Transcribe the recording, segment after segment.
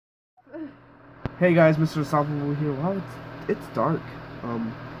Hey guys, Mr. Unstoppable here. Wow, it's dark.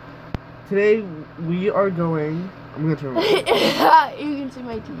 Today we are going. I'm gonna turn. You can see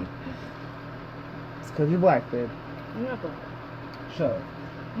my teeth. It's because you're black, babe. I'm not black. Shut up.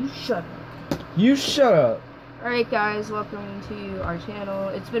 You shut up. You shut up. Alright guys, welcome to our channel.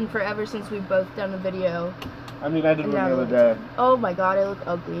 It's been forever since we've both done a video. I mean, I did And one now the other day. Oh my god, I look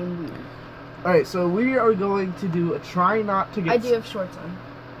ugly and weird. Alright, so we are going to do a try not to get. I do have shorts on.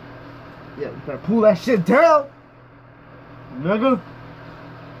 Yeah, you better pull that shit down, nigga.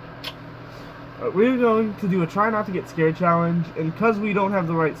 We're going to do a try not to get scared challenge, and because we don't have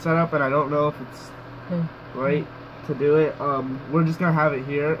the right setup, and I don't know if it's right to do it, we're just gonna have it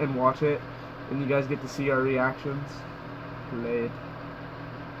here and watch it, and you guys get to see our reactions. Play it.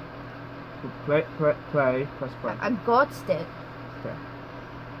 Press play. I got it. Okay.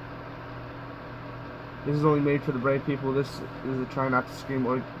 This is only made for the brave people. This is a try not to scream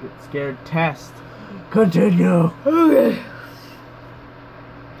or get scared test. Continue. Okay.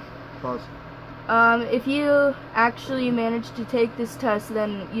 Pause. If you actually manage to take this test,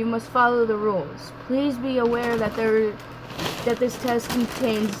 then you must follow the rules. Please be aware that this test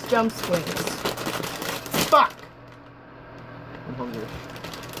contains jump scares. Fuck! I'm hungry.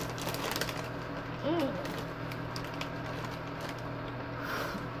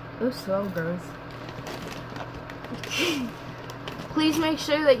 Those so gross. Please make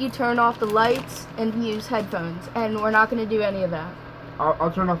sure that you turn off the lights and use headphones, and we're not going to do any of that.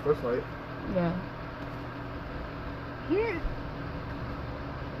 I'll turn off this light. Yeah. Here.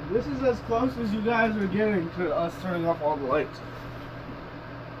 This is as close as you guys are getting to us turning off all the lights.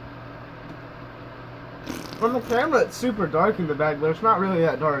 From the camera, it's super dark in the back, but it's not really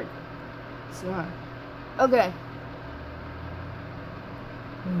that dark. It's not. Okay.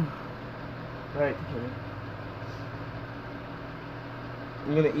 Right, continue.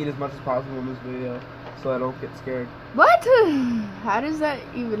 I'm gonna eat as much as possible in this video, so I don't get scared. What? How does that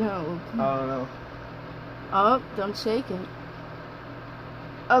even help? I don't know. Oh, don't shake it.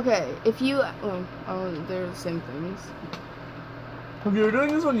 Okay, if you... Oh, they're the same things. If you're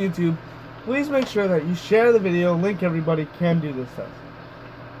doing this on YouTube, please make sure that you share the video, link everybody can do this test.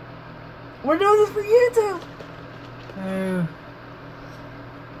 We're doing this for YouTube!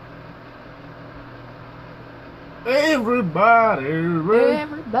 Everybody!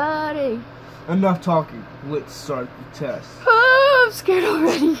 Enough talking. Let's start the test. Oh, I'm scared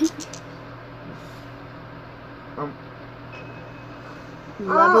already.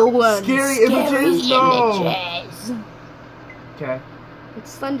 Level 1. Scary images? No. Images. Okay.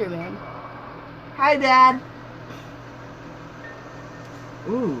 It's Slenderman. Hi, Dad.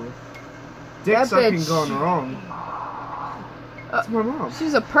 Ooh. Dick That sucking bitch. gone wrong. That's my mom.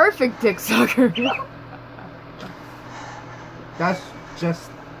 She's a perfect dick sucker. That's just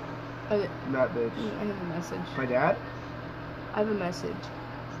Okay. that bitch. I have a message. My dad? I have a message.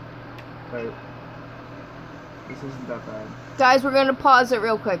 Right. This isn't that bad. Guys, we're gonna pause it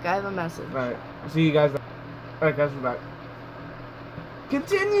real quick. I have a message. Alright. I'll see you guys. Alright, guys, we're back.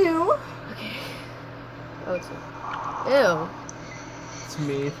 Continue! Okay. Oh, it's ew. It's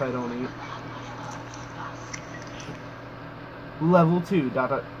me if I don't eat. Level 2.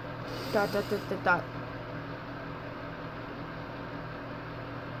 Dot. Dot.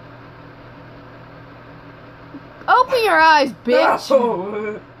 Open your eyes, bitch!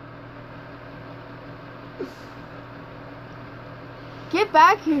 No. Get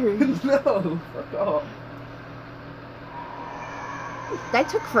back here! No, fuck off. That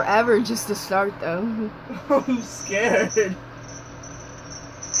took forever just to start, though. I'm scared.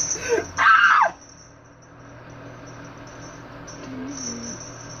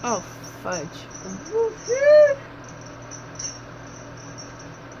 Oh, fudge.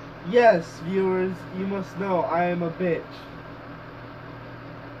 Yes, viewers, you must know I am a bitch.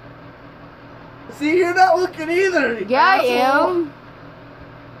 See, you're not looking either. You Yeah, I asshole. am.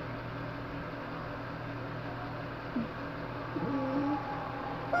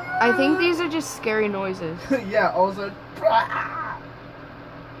 I think these are just scary noises. Yeah, also.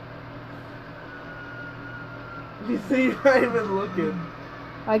 You see, you're not even looking.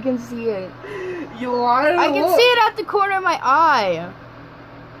 I can see it. You lied. I can see it at the corner of my eye.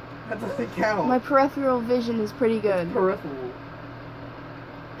 That doesn't count. My peripheral vision is pretty good. Peripheral.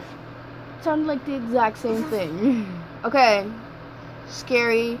 Sounded like the exact same thing. Okay.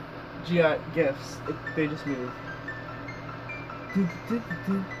 Scary. GI gifts. They just move.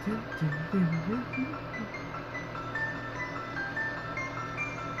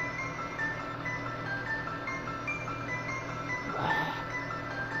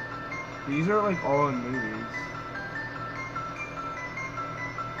 These are like all in movies.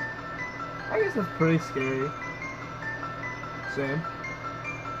 I guess that's pretty scary. Same.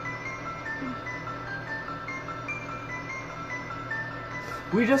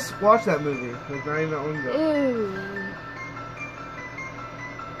 We just watched that movie. Like, not even that long ago. Ew.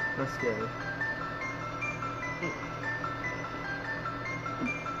 That's scary.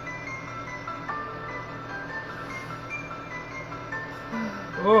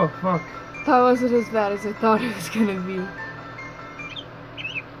 Oh, fuck. That wasn't as bad as I thought it was gonna be.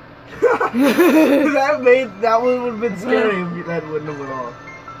 that one would have been scary if that wouldn't have went off.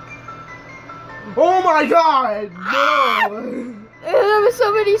 Oh my god! No! There were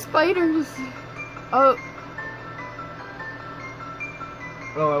so many spiders. Oh.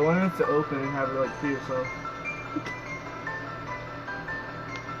 Oh, I wanted it to open and have it like to yourself.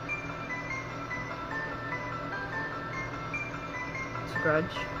 Grudge.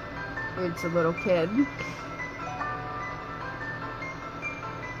 It's a little kid.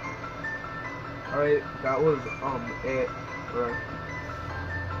 Alright, that was it. Right.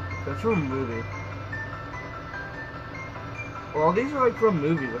 That's from a movie. Well, these are like from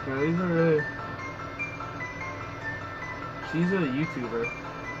movies. Okay, these are really. She's a YouTuber.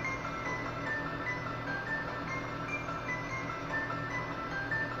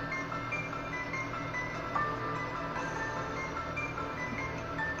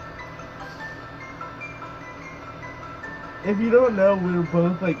 If you don't know, we're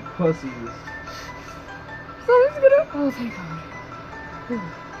both like pussies. Someone's gonna. Oh, thank God.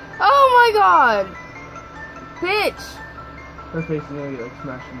 Oh my God! Bitch! Her face is gonna get like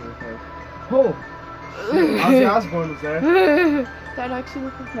smashed into the face. Oh! Ozzy Osbourne was there. That actually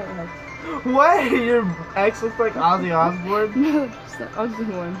looks like my ex. What? Your ex looks like Ozzy Osbourne? No, just the ugly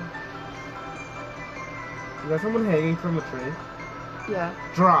one. Is that someone hanging from a tree? Yeah.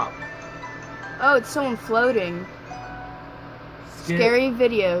 Drop. Oh, it's someone floating. Scary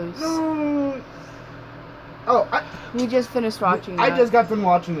videos. No. Oh, We just finished watching I that. just got done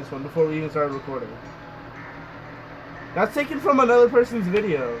watching this one before we even started recording. That's taken from another person's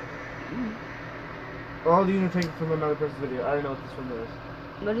video. All these are taken from another person's video. I already know what this one is.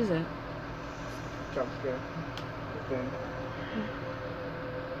 What is it? Jump scare. Thing.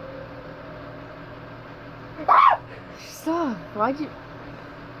 Stop. Why'd you...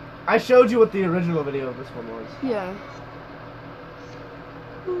 I showed you what the original video of this one was. Yeah.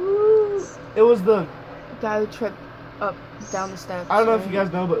 It was the Guy who tripped up down the steps. I don't know if you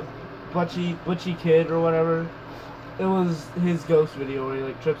guys know, but Butchie Kid or whatever. It was his ghost video where he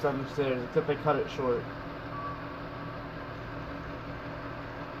like trips down the stairs, except they cut it short.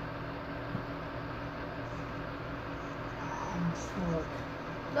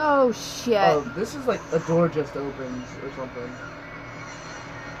 Oh shit. Oh, this is like a door just opens or something.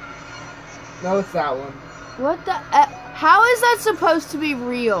 No, it's that one. What the? How is that supposed to be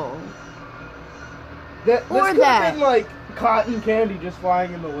real? This Or could that. have been like cotton candy just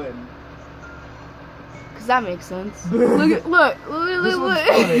flying in the wind. Cause that makes sense. Look! This one's Look!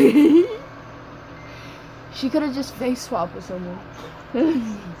 funny. She could have just face swapped with someone.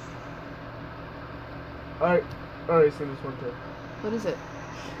 Alright, seen this one too. What is it?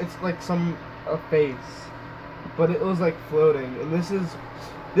 It's like a face, but it was like floating, and this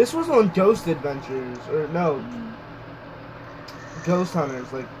was on Ghost Adventures, or no, Ghost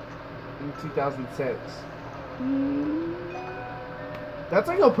Hunters, like in 2006. That's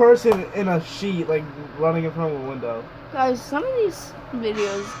like a person in a sheet, like running in front of a window. Guys, some of these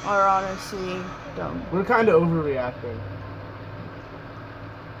videos are honestly dumb. We're kind of overreacting.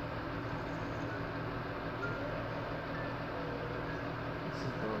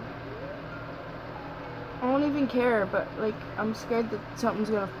 I don't even care, but like I'm scared that something's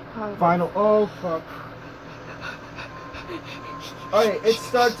gonna pop. Final. Oh fuck. Alright, it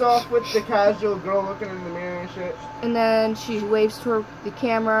starts off with the casual girl looking in the mirror and shit. And then she waves toward the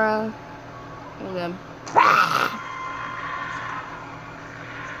camera, and then.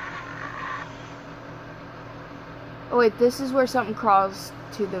 Oh wait, this is where something crawls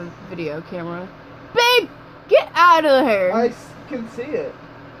to the video camera. Babe, get out of here! I can see it.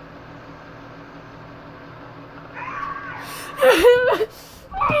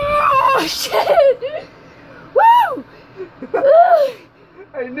 Oh shit! Woo!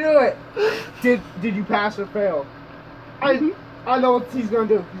 I knew it. Did you pass or fail? I know what he's gonna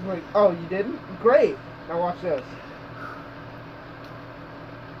do. He's like, oh, you didn't? Great. Now watch this.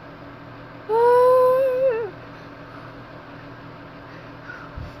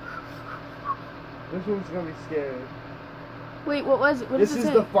 This one's gonna be scary. Wait, what was it? What This does it is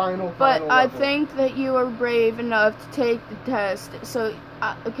say? the final. But I level. think that you are brave enough to take the test. So,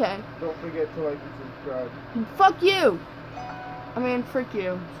 okay. Don't forget to like and subscribe. Fuck you! I mean, frick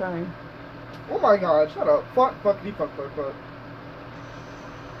you. Sorry. Oh my god, shut up. Fuck, fuckity, fuck, fuck, fuck.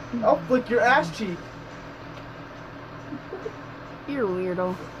 I'll flick your ass cheek. You're a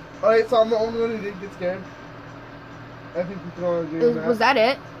weirdo. Alright, so I'm the only one who didn't get scared. I think we can all agree on that. Was that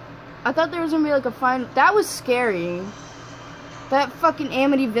it? I thought there was gonna be like a final. That was scary. That fucking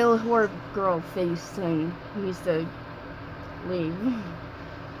Amityville horror girl face thing needs to leave.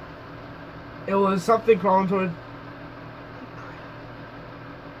 It was something crawling toward.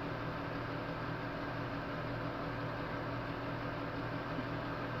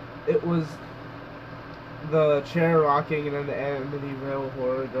 It was the chair rocking, and then the Amityville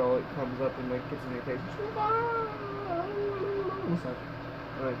horror girl, it comes up and like gets in your face. What's that?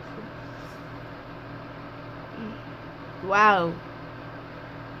 Alright. Wow.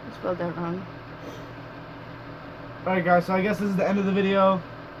 I spelled that wrong. Alright guys, so I guess this is the end of the video.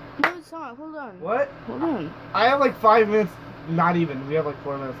 No, it's not. Hold on. What? Hold on. I have like 5 minutes, not even. We have like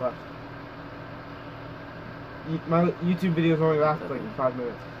 4 minutes left. My YouTube videos only last like 5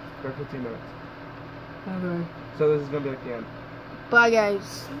 minutes. Or 15 minutes. Okay. So this is gonna be like the end. Bye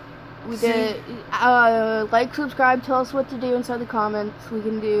guys. We did like, subscribe, tell us what to do inside the comments. We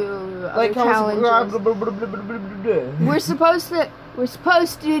can do other challenges. We're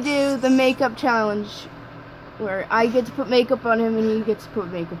supposed to do the makeup challenge where I get to put makeup on him and he gets to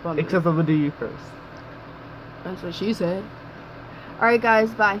put makeup on me. Except I'm gonna do you first. That's what she said. Alright guys,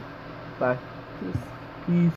 bye. Bye. Peace. Peace.